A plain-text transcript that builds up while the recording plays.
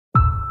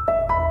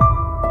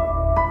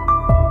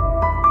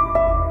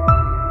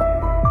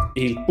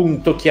il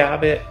punto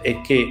chiave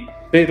è che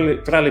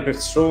tra le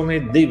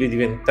persone deve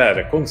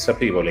diventare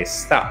consapevole, e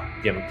sta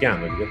pian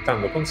piano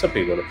diventando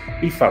consapevole,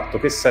 il fatto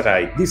che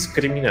sarai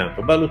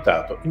discriminato,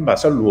 valutato in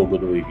base al luogo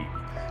dove vivi,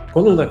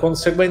 con una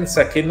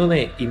conseguenza che non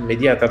è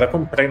immediata da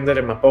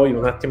comprendere, ma poi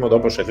un attimo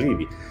dopo ci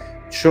arrivi,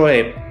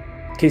 cioè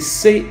che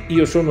se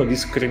io sono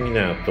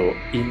discriminato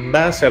in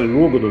base al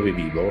luogo dove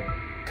vivo,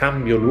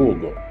 cambio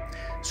luogo,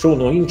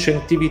 sono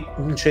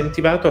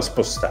incentivato a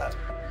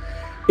spostare.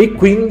 E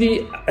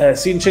quindi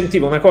si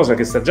incentiva una cosa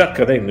che sta già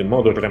accadendo in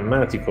modo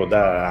drammatico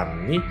da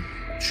anni,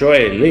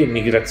 cioè le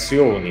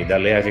migrazioni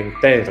dalle aree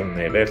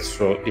interne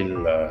verso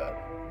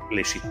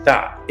le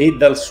città e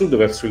dal sud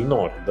verso il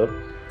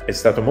nord. È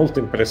stato molto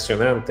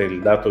impressionante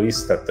il dato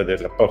Istat del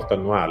rapporto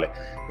annuale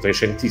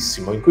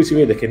recentissimo, in cui si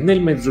vede che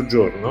nel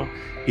Mezzogiorno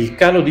il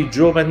calo di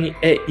giovani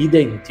è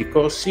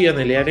identico sia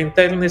nelle aree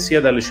interne sia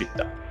dalle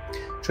città.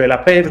 Cioè la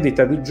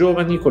perdita di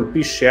giovani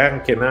colpisce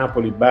anche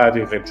Napoli,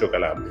 Bari, Reggio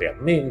Calabria,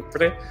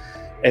 mentre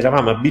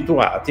eravamo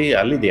abituati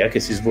all'idea che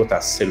si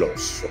svuotasse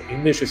l'osso,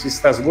 invece si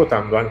sta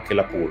svuotando anche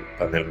la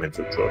polpa nel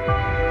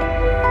Mezzogiorno.